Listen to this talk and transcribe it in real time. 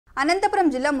అనంతపురం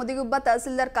జిల్లా ముదిగుబ్బ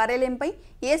తహసీల్దార్ కార్యాలయంపై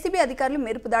ఏసీబీ అధికారులు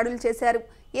మెరుపు దాడులు చేశారు.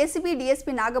 ఏసీబీ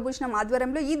డీఎస్పీ నాగభూషణం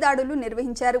ఆధ్వర్యంలో ఈ దాడులు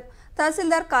నిర్వహించారు.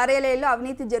 తహసీల్దార్ కార్యాలయంలో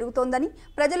అవినీతి జరుగుతోందని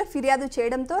ప్రజలు ఫిర్యాదు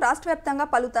చేయడంతో రాష్ట్రవ్యాప్తంగా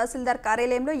పలు తహసీల్దార్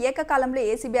కార్యాలయంలో ఏకకాలంలో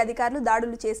ఏసీబీ అధికారులు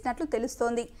దాడులు చేసినట్లు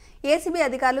తెలుస్తోంది. ఏసీబీ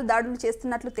అధికారులు దాడులు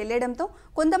చేస్తున్నట్లు తెలియడంతో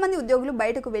కొంతమంది ఉద్యోగులు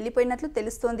బయటకు వెళ్లిపోయినట్లు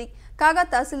తెలుస్తోంది. కాగా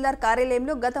తహసీల్దార్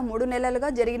కార్యాలయంలో గత 3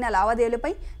 నెలలుగా జరిగిన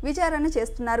లావాదేవీలపై విచారణ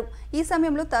చేస్తున్నారు. ఈ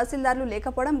సమయంలో తహసీల్దార్లు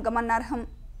లేకపోవడం గమనార్హం.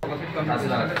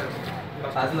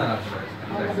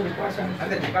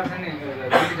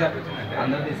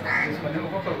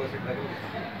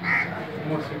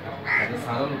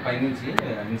 పైనుంచి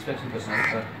ఇన్స్పెక్షన్ వస్తున్నారు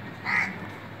సార్.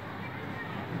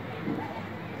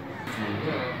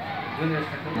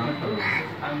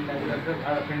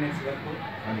 అపెండెన్స్ వరకు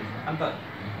అంతా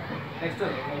నెక్స్ట్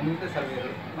మిగతా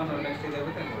సర్వేలు మనం నెక్స్ట్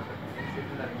ఇదైతే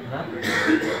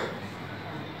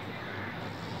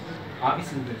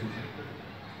ఆఫీస్ ఇన్స్పెక్షన్